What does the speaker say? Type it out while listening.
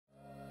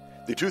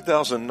The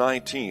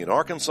 2019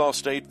 Arkansas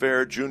State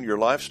Fair Junior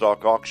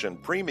Livestock Auction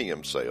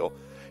Premium Sale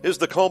is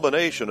the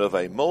culmination of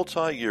a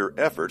multi-year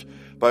effort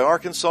by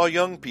Arkansas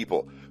young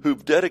people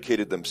who've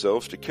dedicated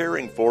themselves to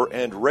caring for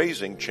and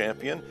raising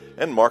champion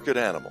and market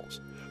animals.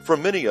 For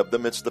many of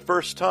them, it's the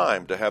first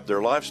time to have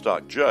their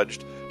livestock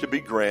judged to be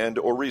Grand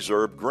or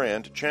Reserve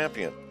Grand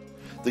Champion.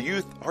 The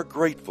youth are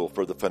grateful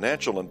for the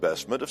financial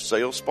investment of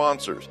sales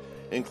sponsors,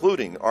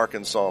 including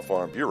Arkansas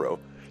Farm Bureau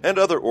and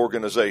other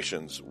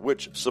organizations,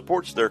 which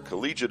supports their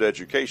collegiate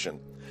education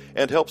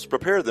and helps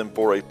prepare them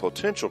for a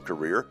potential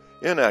career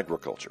in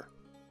agriculture.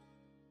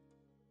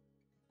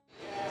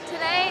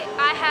 Today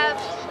I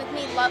have with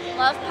me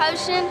Love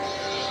Potion.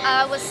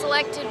 I was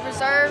selected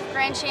Reserve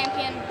Grand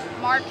Champion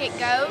Market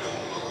Goat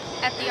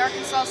at the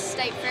Arkansas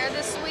State Fair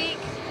this week.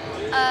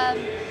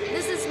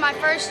 This is my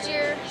first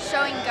year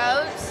showing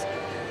goats.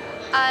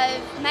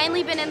 I've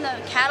mainly been in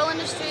the cattle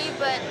industry,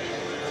 but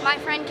my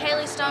friend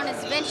Kaylee Stone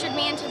has ventured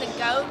me into the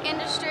goat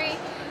industry,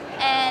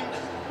 and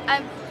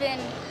I've been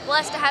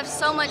blessed to have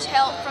so much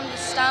help from the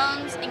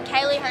Stones and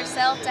Kaylee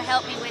herself to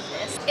help me with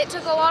this. It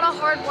took a lot of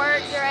hard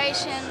work,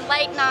 duration,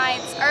 late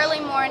nights, early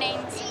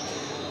mornings,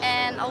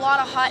 and a lot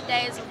of hot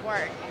days of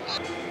work.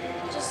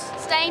 Just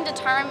staying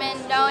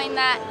determined, knowing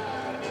that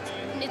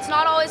it's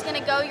not always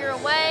going to go your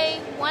way,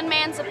 one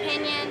man's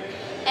opinion,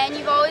 and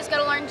you've always got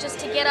to learn just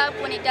to get up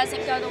when it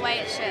doesn't go the way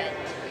it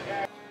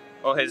should.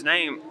 Well, his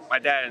name, my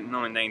dad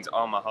normally names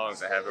all my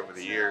hogs I have over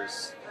the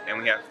years,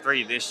 and we have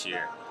 3 this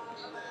year.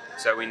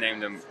 So we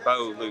named them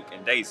Bo, Luke,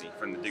 and Daisy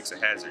from the Dukes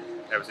of Hazzard.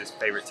 That was his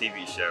favorite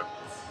TV show.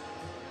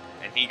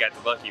 And he got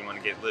the lucky one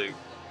to get Luke.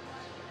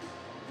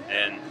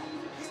 And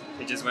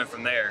it just went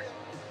from there.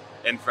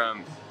 And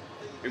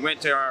we went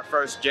to our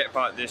first jet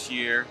pot this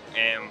year,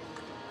 and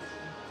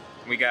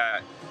we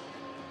got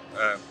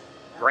a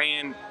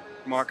grand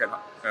market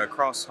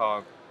cross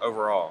hog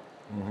overall.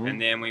 Mm-hmm.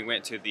 And then we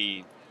went to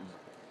the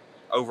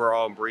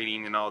overall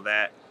breeding and all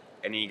that,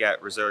 and he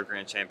got Reserve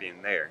Grand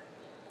Champion there.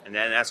 And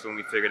then that's when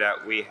we figured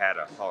out we had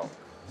a hog.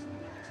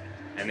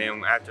 And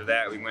then after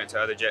that, we went to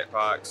other jet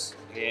pots.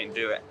 He didn't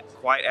do it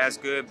quite as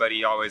good, but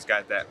he always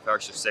got that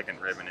first or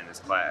second ribbon in his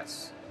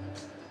class.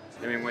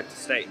 Then we went to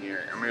state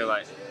here, and we were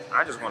like,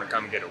 I just want to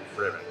come get a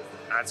ribbon.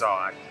 That's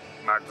all,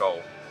 my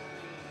goal.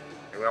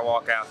 And we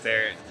walk out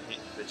there, and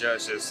the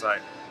judge is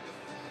like,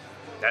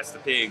 that's the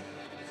pig.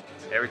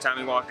 Every time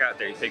we walk out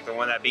there, he picked the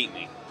one that beat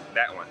me.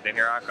 That one. Then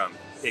here I come.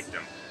 Picked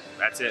him.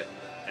 That's it.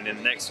 And then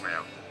the next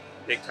round,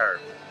 picked her,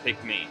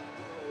 picked me.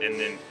 And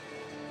then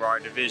for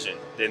our division,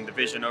 then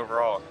division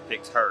overall,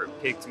 picked her,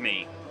 picked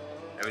me.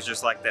 It was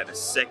just like that. The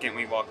second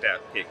we walked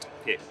out, picked.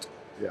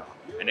 Yeah.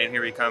 And then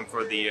here we come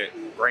for the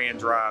grand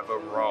drive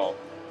overall,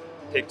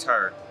 picked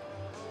her.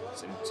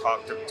 And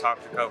talked to Coach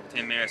for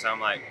 10 minutes.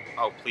 I'm like,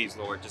 oh, please,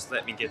 Lord, just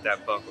let me get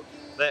that buckle.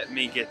 Let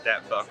me get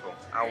that buckle.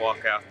 I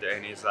walk out there,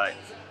 and he's like,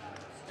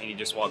 and he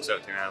just walks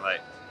up to me, and I'm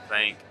like,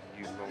 thank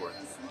you, Lord.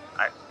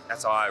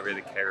 That's all I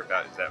really care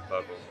about is that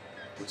buckle,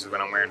 which is what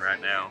I'm wearing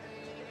right now.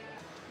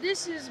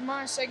 This is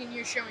my second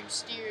year showing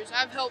steers.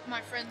 I've helped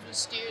my friends with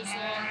steers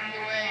along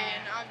the way,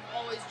 and I've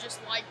always just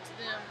liked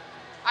them.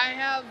 I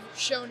have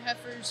shown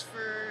heifers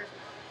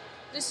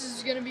this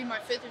is going to be my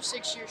 5th or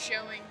 6th year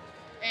showing,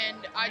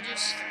 and I've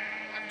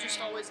just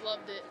always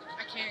loved it.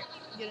 I can't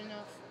get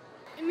enough.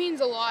 It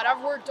means a lot.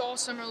 I've worked all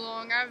summer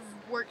long. I've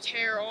worked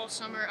hair all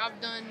summer.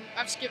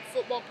 I've skipped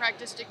football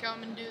practice to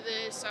come and do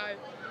this.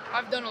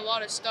 I've done a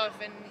lot of stuff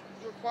and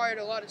required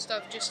a lot of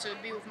stuff just to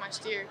be with my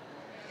steer.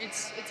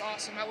 It's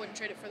awesome. I wouldn't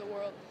trade it for the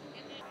world.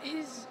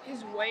 His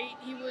weight,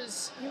 he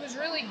was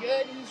really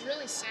good. He's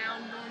really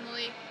sound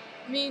normally.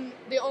 I mean,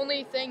 the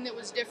only thing that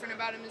was different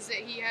about him is that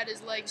he had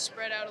his legs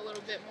spread out a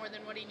little bit more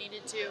than what he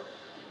needed to.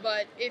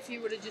 But if I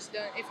would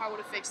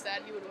have fixed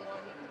that, he would have won.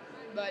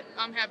 But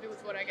I'm happy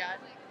with what I got.